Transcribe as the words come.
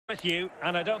With you,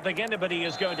 and I don't think anybody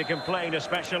is going to complain,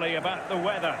 especially about the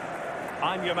weather.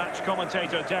 I'm your match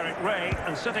commentator, Derek Ray,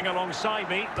 and sitting alongside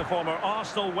me, the former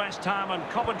Arsenal, West Ham and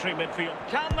Coventry midfield.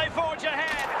 Can they forge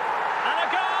ahead? And a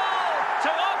goal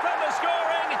to open the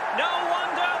scoring. No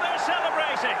wonder they're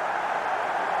celebrating.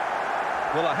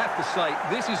 Well, I have to say,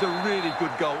 this is a really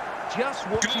good goal. Just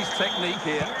watch his technique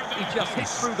here. He just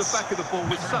hits through the back of the ball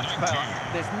with such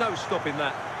power. There's no stopping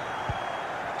that.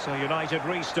 So United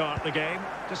restart the game.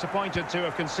 Disappointed to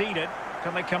have conceded.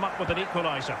 Can they come up with an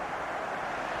equaliser?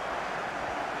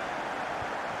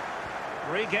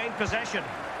 Regained possession.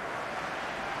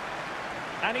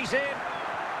 And he's in.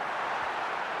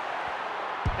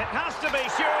 It has to be,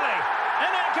 surely.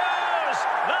 And it goes!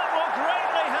 That will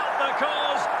greatly help the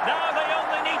cause. Now they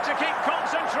only need to keep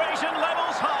concentration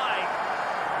levels high.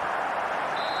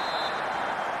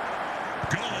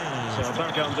 So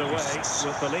back underway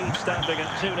with the lead standing at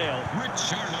 2-0.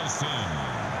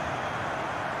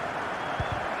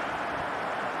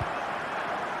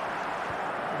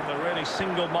 And a really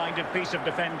single-minded piece of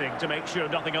defending to make sure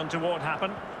nothing untoward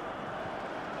happened.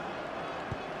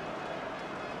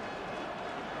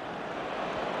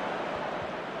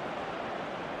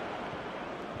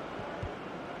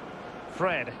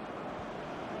 Fred.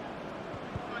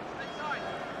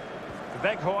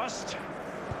 Weghorst.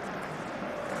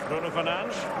 Bruno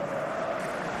Fernandes.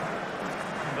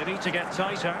 They need to get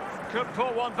tighter. Could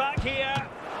pull one back here.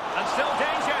 And still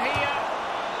danger here.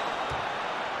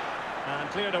 And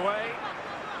cleared away.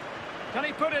 Can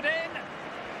he put it in?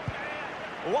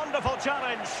 Wonderful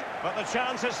challenge. But the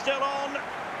chance is still on.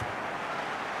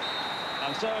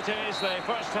 And so it is. The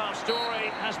first half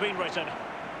story has been written.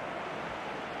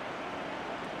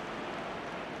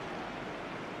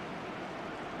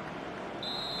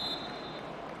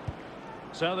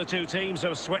 So the two teams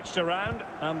have switched around,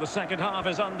 and the second half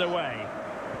is underway.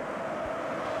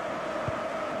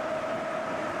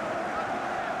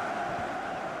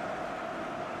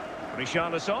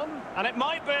 Richarlison, and it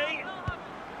might be.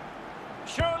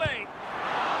 Surely.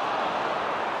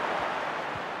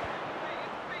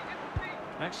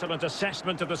 Excellent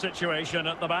assessment of the situation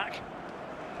at the back.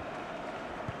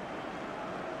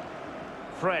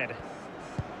 Fred.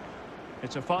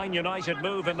 It's a fine United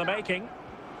move in the making,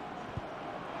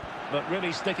 but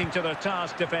really sticking to their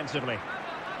task defensively.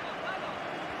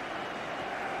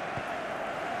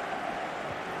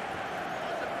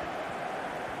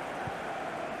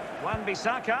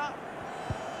 Wan-Bissaka.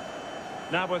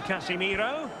 Now with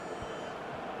Casemiro.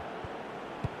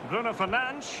 Bruno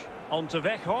Fernandes. On to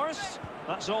Weghorst.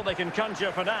 That's all they can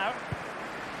conjure for now.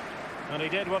 And he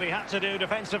did what he had to do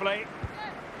defensively.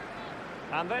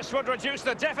 And this would reduce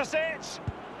the deficit.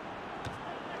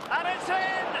 And it's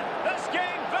in! This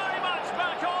game very much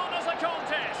back on as a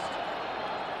contest.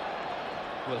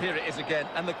 Well, here it is again,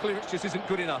 and the clearance just isn't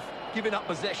good enough. Giving up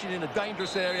possession in a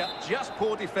dangerous area, just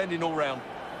poor defending all round.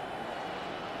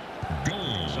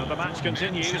 So the match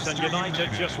continues, and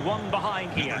United just one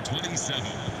behind here. 27.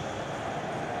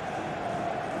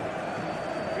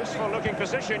 Useful looking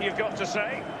position, you've got to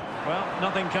say. Well,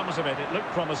 nothing comes of it. It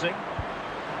looked promising.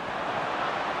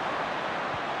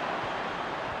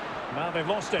 Now they've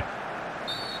lost it.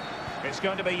 It's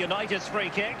going to be United's free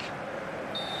kick.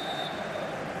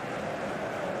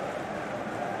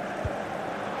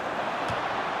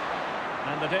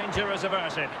 And the danger is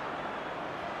averted.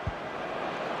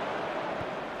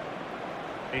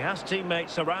 He has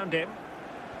teammates around him.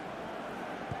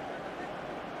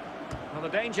 Well, the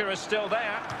danger is still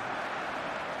there.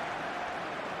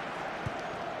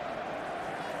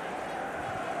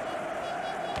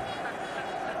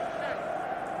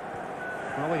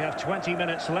 Well, we have 20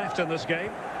 minutes left in this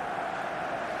game.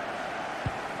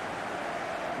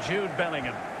 Jude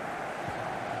Bellingham.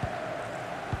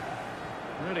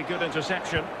 Really good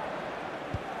interception.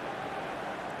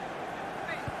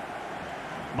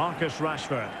 Marcus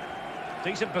Rashford.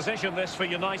 Decent position this for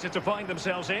United to find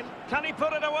themselves in. Can he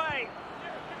put it away?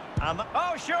 And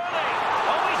oh, surely!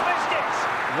 Oh, he's missed it!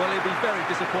 Well, he'll be very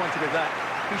disappointed with that.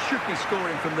 He should be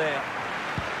scoring from there.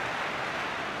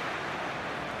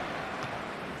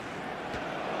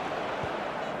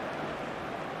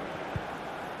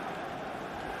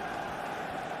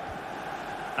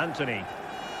 Anthony.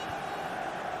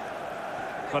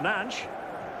 Fernandes.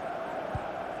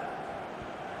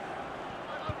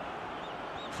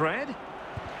 Fred.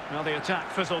 Now the attack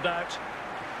fizzled out.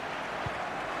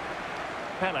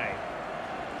 Pele.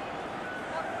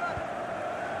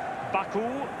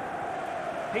 Baku.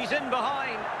 He's in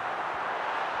behind.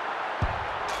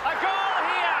 A goal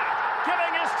here,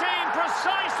 giving his team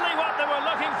precisely what they were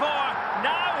looking for.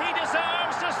 Now he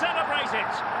deserves to celebrate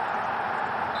it.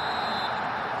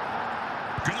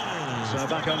 So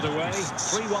back underway,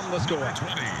 3-1 the score.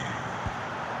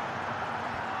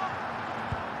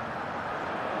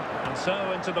 And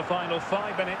so into the final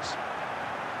 5 minutes.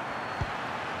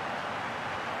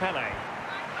 Pele.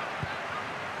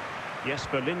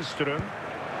 Jesper Lindström.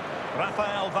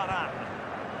 Rafael Varane.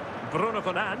 Bruno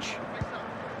Fernandes.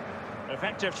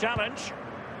 Effective challenge.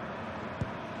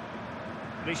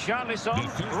 Richarlison,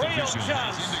 real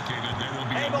chance.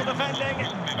 Able defending,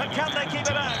 but can they keep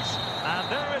it out? And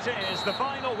there it is, the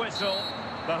final whistle.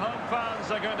 The home fans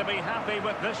are going to be happy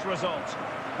with this result.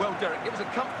 Well, Derek, it was a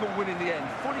comfortable win in the end.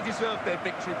 Fully deserved their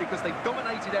victory because they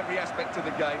dominated every aspect of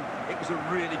the game. It was a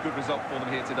really good result for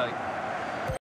them here today.